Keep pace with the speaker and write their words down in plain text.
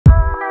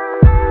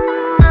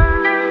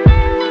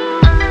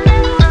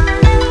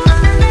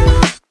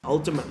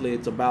ultimately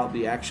it's about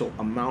the actual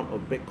amount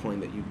of Bitcoin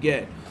that you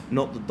get,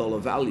 not the dollar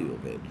value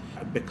of it,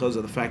 because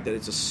of the fact that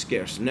it's a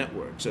scarce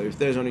network. So if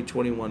there's only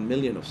 21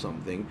 million of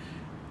something,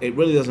 it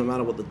really doesn't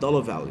matter what the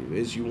dollar value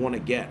is. You want to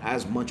get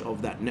as much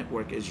of that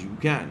network as you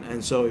can.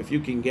 And so if you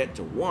can get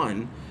to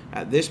one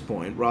at this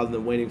point, rather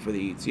than waiting for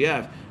the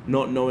ETF,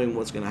 not knowing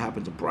what's going to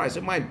happen to price,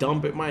 it might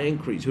dump, it might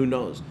increase, who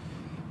knows.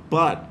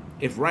 But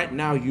if right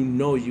now you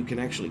know you can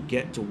actually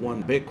get to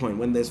one Bitcoin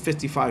when there's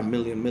 55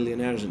 million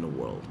millionaires in the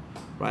world,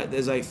 right?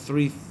 There's like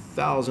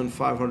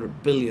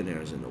 3,500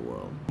 billionaires in the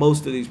world.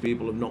 Most of these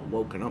people have not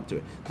woken up to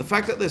it. The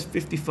fact that there's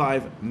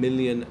 55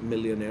 million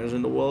millionaires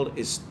in the world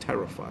is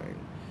terrifying.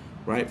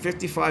 Right?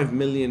 55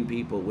 million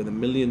people with $1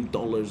 million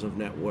of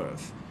net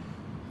worth.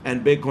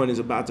 And Bitcoin is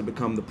about to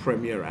become the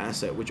premier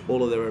asset, which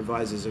all of their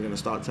advisors are going to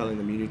start telling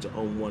them you need to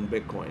own one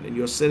Bitcoin. And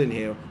you're sitting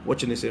here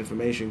watching this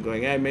information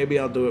going, hey, maybe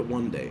I'll do it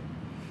one day.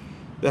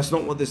 That's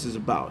not what this is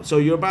about. So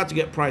you're about to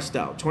get priced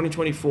out.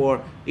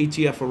 2024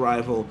 ETF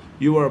arrival,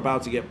 you are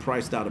about to get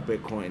priced out of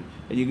Bitcoin.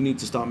 And you need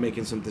to start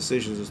making some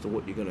decisions as to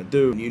what you're going to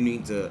do. You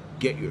need to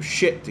get your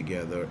shit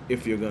together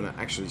if you're going to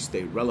actually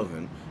stay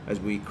relevant as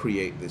we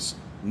create this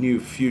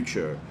new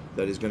future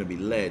that is going to be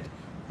led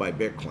by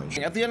Bitcoin.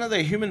 At the end of the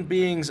day, human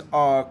beings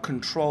are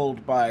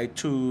controlled by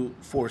two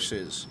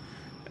forces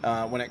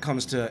when it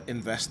comes to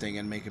investing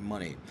and making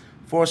money.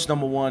 Force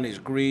number one is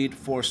greed.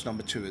 Force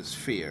number two is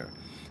fear.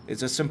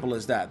 It's as simple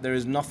as that. There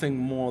is nothing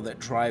more that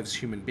drives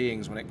human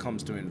beings when it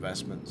comes to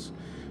investments.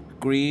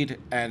 Greed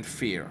and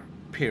fear,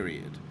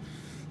 period.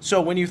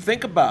 So when you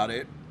think about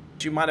it,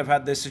 you might have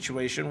had this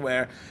situation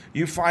where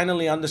you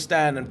finally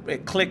understand and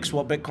it clicks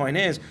what Bitcoin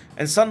is,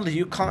 and suddenly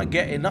you can't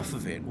get enough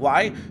of it.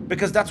 Why?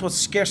 Because that's what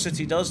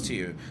scarcity does to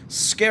you.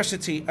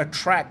 Scarcity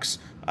attracts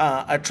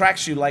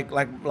you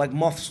like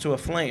moths to a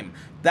flame.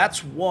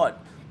 That's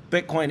what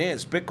Bitcoin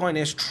is. Bitcoin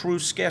is true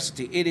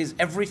scarcity. It is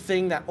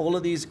everything that all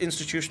of these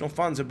institutional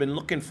funds have been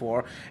looking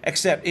for,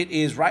 except it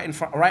is right in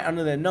front, right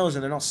under their nose,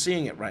 and they're not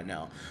seeing it right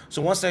now.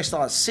 So once they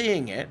start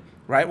seeing it,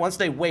 right, once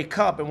they wake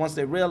up and once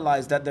they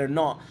realize that they're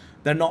not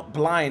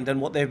blind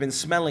and what they've been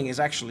smelling is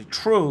actually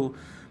true,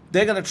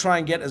 they're going to try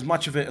and get as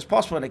much of it as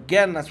possible. And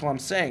again, that's what I'm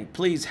saying.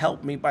 Please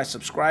help me by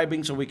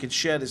subscribing so we can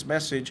share this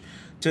message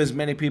to as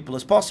many people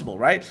as possible,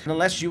 right? And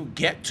unless you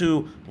get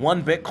to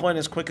one Bitcoin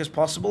as quick as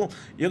possible,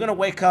 you're going to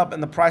wake up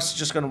and the price is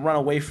just going to run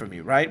away from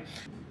you, right?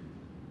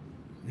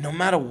 No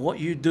matter what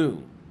you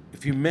do,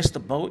 if you miss the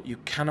boat, you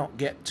cannot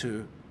get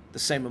to the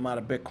same amount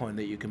of Bitcoin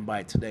that you can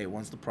buy today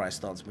once the price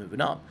starts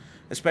moving up,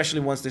 especially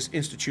once this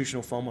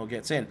institutional FOMO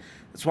gets in.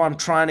 That's why I'm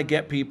trying to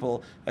get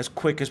people as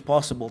quick as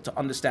possible to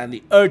understand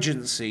the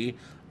urgency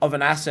of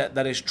an asset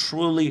that is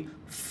truly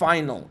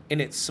final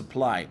in its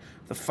supply.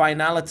 The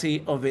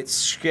finality of its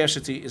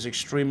scarcity is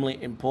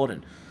extremely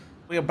important.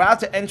 We're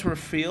about to enter a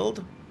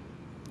field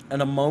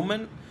and a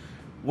moment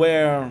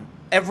where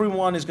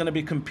everyone is going to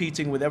be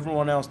competing with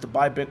everyone else to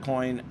buy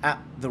Bitcoin at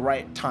the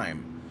right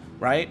time.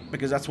 Right?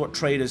 Because that's what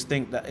traders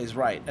think that is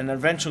right. And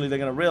eventually they're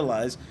going to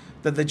realize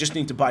that they just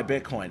need to buy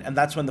Bitcoin. And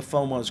that's when the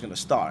FOMO is going to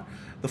start.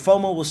 The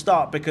FOMO will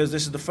start because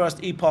this is the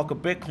first epoch of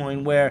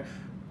Bitcoin where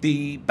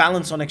the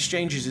balance on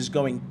exchanges is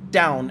going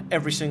down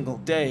every single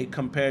day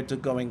compared to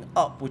going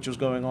up, which was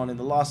going on in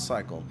the last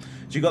cycle.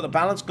 So you got the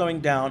balance going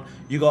down.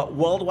 You got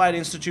worldwide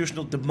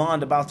institutional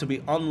demand about to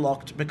be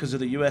unlocked because of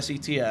the US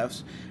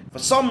ETFs. For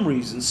some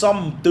reason,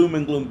 some doom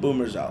and gloom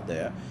boomers out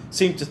there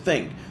seem to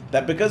think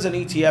that because an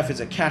ETF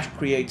is a cash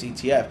creates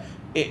ETF,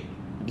 it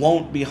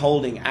won't be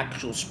holding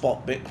actual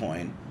spot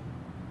Bitcoin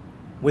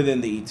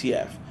within the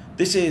ETF.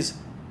 This is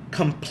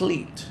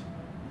complete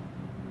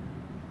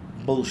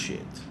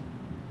bullshit.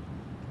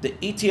 The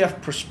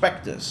ETF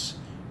prospectus,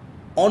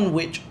 on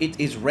which it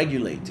is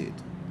regulated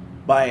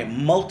by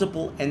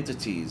multiple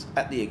entities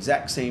at the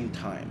exact same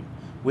time,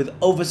 with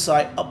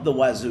oversight up the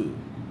wazoo,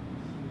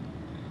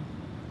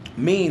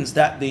 means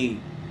that the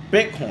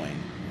Bitcoin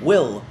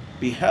will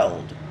be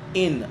held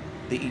in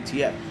the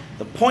ETF.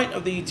 The point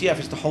of the ETF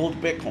is to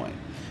hold Bitcoin.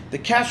 The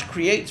cash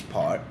creates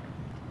part.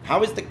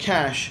 How is the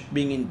cash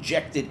being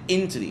injected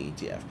into the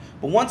ETF?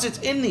 But once it's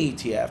in the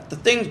ETF, the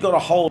thing's got to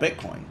hold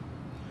Bitcoin,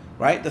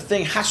 right? The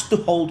thing has to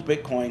hold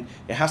Bitcoin.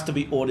 It has to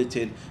be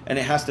audited, and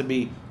it has to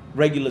be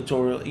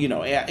regulatory, you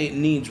know, it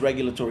needs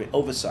regulatory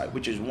oversight,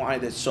 which is why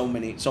there's so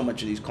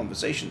much of these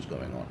conversations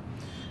going on.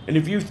 And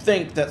if you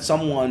think that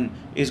someone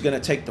is going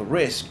to take the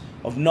risk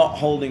of not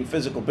holding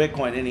physical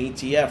Bitcoin in an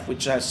ETF,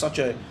 which has such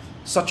a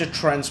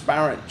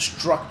transparent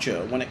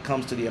structure when it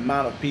comes to the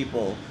amount of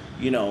people,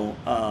 you know,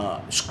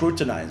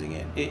 scrutinizing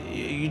it,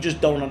 you just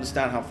don't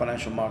understand how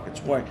financial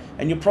markets work,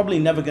 and you're probably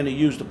never going to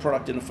use the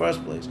product in the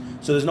first place.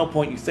 So there's no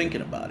point you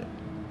thinking about it.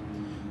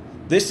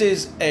 This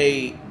is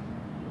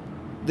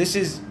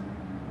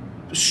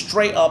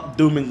straight up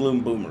doom and gloom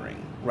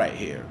boomerang right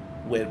here.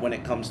 When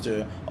it comes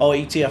to, oh,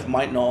 ETF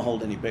might not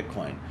hold any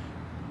Bitcoin.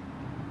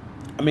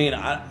 I mean,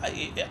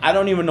 I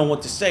don't even know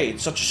what to say.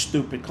 It's such a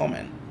stupid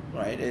comment,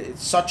 right?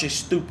 It's such a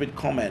stupid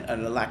comment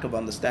and a lack of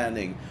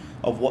understanding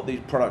of what these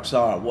products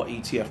are, what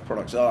ETF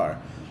products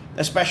are.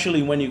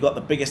 especially when you've got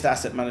the biggest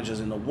asset managers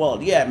in the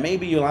world. Yeah,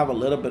 maybe you'll have a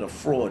little bit of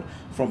fraud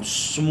from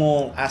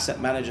small asset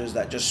managers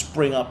that just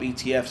spring up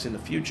ETFs in the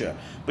future.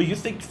 But you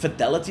think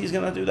Fidelity is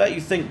going to do that?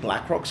 You think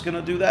BlackRock's going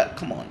to do that?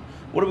 Come on.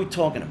 What are we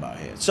talking about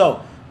here?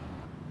 So,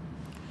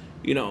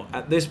 you know,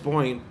 at this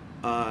point,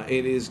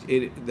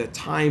 the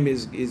time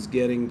is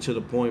getting to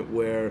the point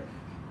where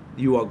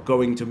you are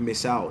going to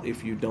miss out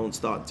if you don't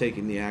start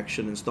taking the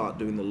action and start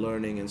doing the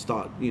learning and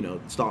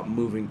start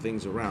moving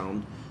things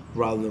around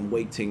rather than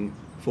waiting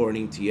for an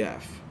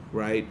ETF,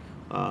 right?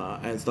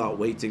 And start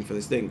waiting for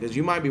this thing, because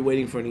you might be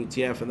waiting for an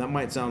ETF and that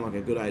might sound like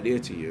a good idea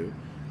to you,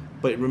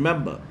 but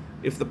remember,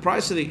 if the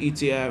price of the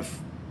ETF,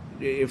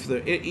 if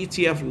the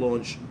ETF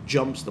launch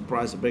jumps the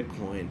price of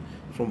Bitcoin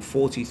from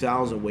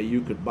 40,000 where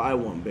you could buy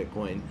one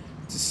Bitcoin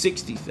to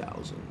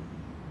 60,000,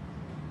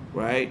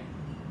 right?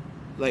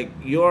 Like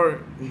you're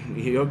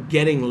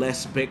getting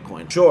less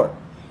Bitcoin. Sure,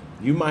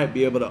 you might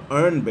be able to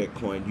earn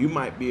Bitcoin, you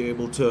might be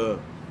able to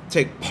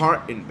take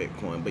part in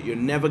Bitcoin, but you're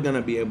never going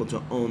to be able to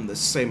own the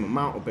same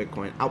amount of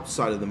Bitcoin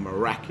outside of the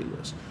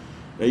miraculous.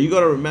 Now you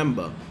got to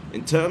remember,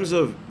 in terms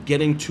of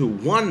getting to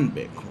one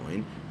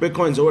Bitcoin,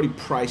 Bitcoin's already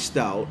priced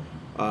out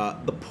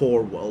the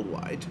poor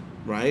worldwide,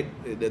 right?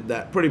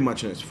 That pretty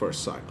much in its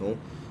first cycle.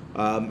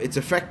 It's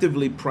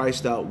effectively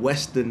priced out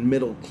Western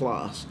middle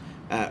class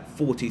at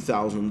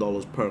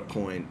 $40,000 per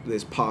coin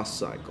this past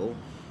cycle.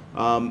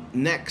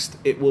 Next,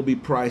 it will be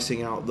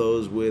pricing out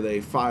those with a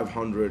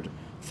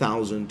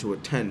 $500,000 to a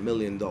 $10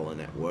 million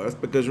net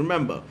worth. Because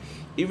remember,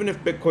 even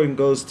if Bitcoin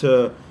goes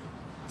to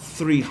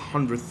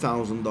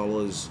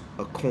 $300,000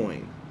 a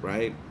coin,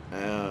 right?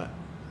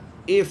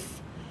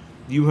 If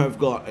you have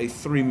got a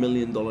 $3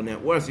 million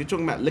net worth, you're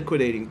talking about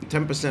liquidating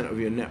 10% of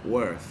your net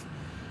worth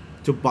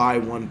to buy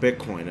one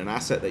Bitcoin, an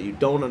asset that you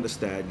don't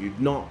understand,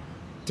 you've not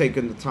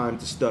taken the time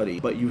to study,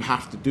 but you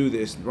have to do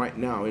this right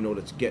now in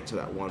order to get to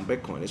that one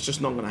Bitcoin. It's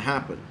just not going to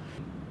happen.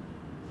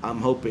 I'm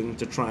hoping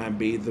to try and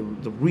be the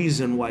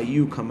reason why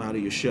you come out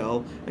of your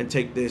shell and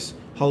take this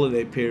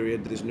holiday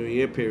period, this New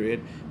Year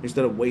period,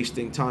 instead of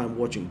wasting time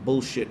watching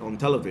bullshit on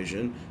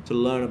television, to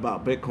learn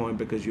about Bitcoin,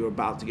 because you're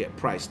about to get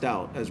priced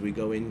out as we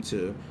go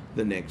into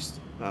the next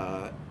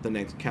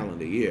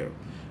calendar year.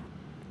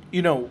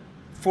 you know,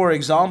 for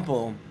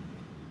example,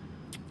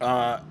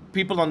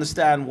 people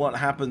understand what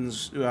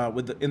happens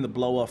in the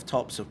blow-off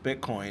tops of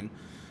Bitcoin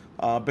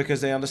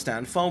because they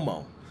understand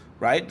FOMO,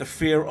 right? The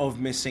fear of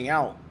missing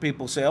out.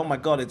 People say, oh my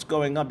God, it's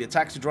going up. Your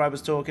taxi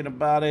driver's talking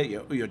about it.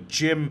 Your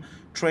gym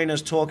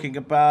trainer's talking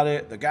about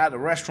it. The guy at the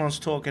restaurant's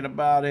talking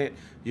about it.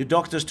 Your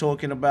doctor's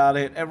talking about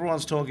it.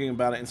 Everyone's talking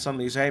about it. And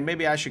suddenly you say, hey,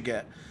 maybe I should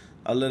get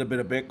a little bit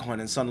of Bitcoin.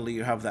 And suddenly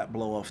you have that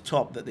blow-off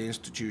top that the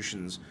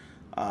institutions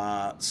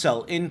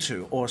sell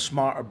into, or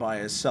smarter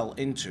buyers sell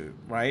into,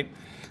 right?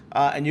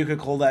 And you could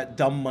call that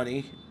dumb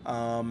money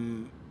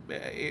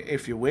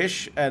if you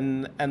wish.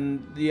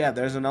 And yeah,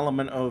 there's an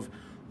element of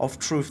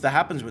truth that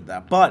happens with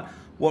that. But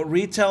what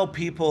retail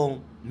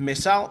people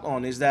miss out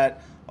on is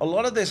that a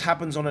lot of this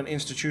happens on an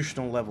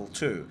institutional level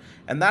too.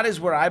 And that is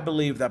where I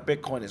believe that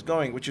Bitcoin is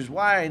going, which is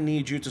why I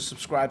need you to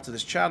subscribe to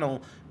this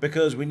channel,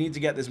 because we need to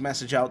get this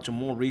message out to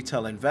more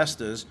retail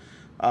investors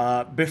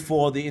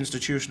before the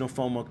institutional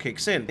FOMO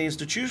kicks in. The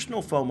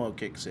institutional FOMO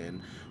kicks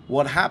in,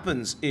 what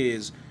happens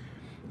is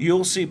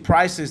you'll see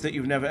prices that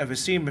you've never ever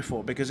seen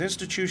before, because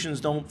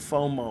institutions don't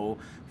FOMO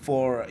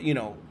for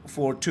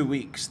 2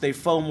 weeks. They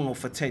FOMO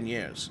for 10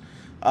 years.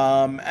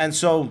 And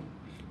so,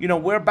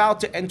 we're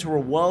about to enter a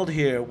world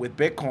here with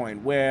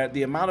Bitcoin where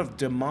the amount of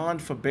demand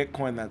for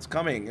Bitcoin that's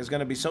coming is going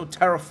to be so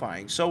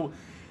terrifying, so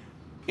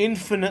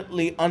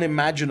infinitely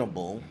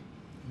unimaginable,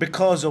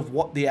 because of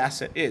what the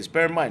asset is.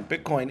 Bear in mind,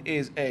 Bitcoin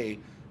is a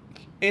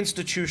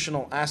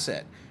institutional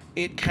asset.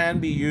 It can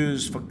be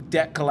used for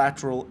debt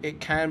collateral.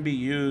 It can be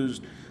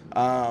used,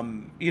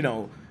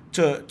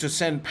 to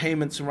send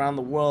payments around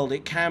the world.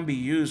 It can be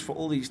used for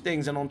all these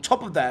things. And on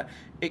top of that,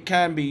 it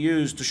can be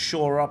used to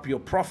shore up your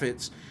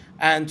profits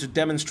and to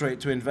demonstrate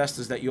to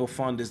investors that your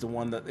fund is the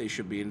one that they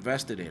should be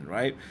invested in,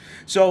 right?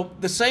 So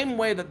the same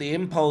way that the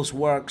impulse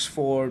works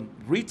for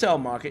retail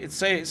market, it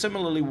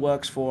similarly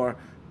works for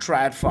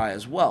TradFi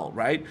as well,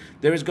 right?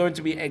 There is going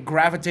to be a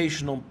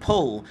gravitational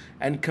pull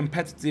and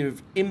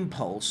competitive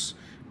impulse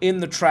in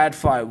the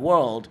TradFi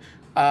world,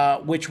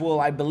 which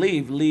will, I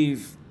believe,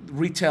 leave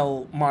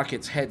retail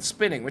markets head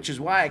spinning, which is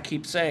why I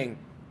keep saying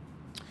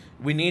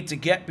we need to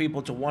get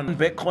people to one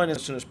Bitcoin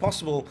as soon as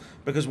possible,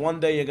 because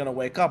one day you're going to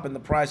wake up and the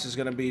price is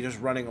going to be just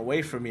running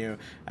away from you,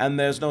 and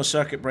there's no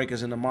circuit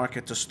breakers in the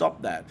market to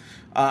stop that.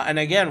 And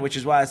again, which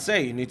is why I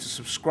say you need to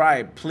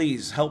subscribe.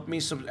 Please help me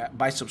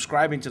by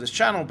subscribing to this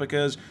channel,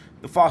 because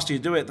the faster you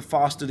do it, the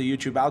faster the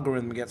YouTube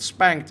algorithm gets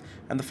spanked,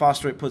 and the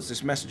faster it puts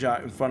this message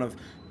out in front of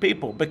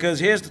people.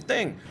 Because here's the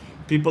thing.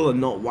 People are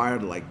not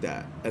wired like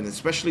that, and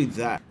especially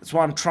that. That's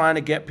why I'm trying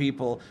to get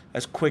people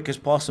as quick as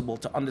possible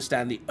to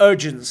understand the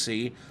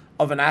urgency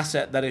of an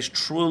asset that is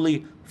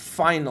truly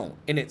final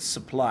in its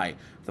supply.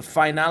 The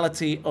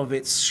finality of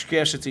its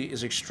scarcity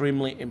is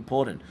extremely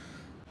important.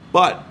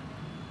 But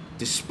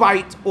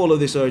despite all of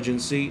this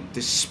urgency,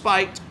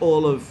 despite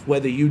all of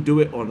whether you do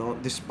it or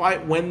not,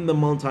 despite when the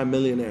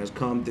multimillionaires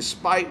come,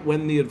 despite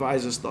when the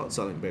advisors start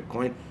selling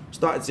Bitcoin,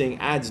 started seeing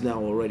ads now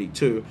already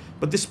too,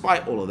 but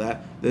despite all of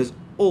that, there's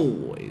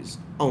always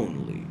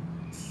only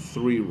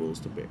 3 rules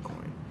to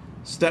Bitcoin.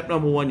 Step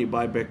number 1, you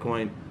buy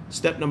Bitcoin.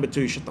 Step number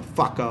 2, you shut the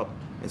fuck up.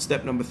 And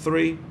step number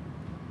 3,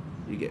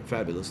 you get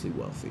fabulously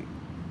wealthy.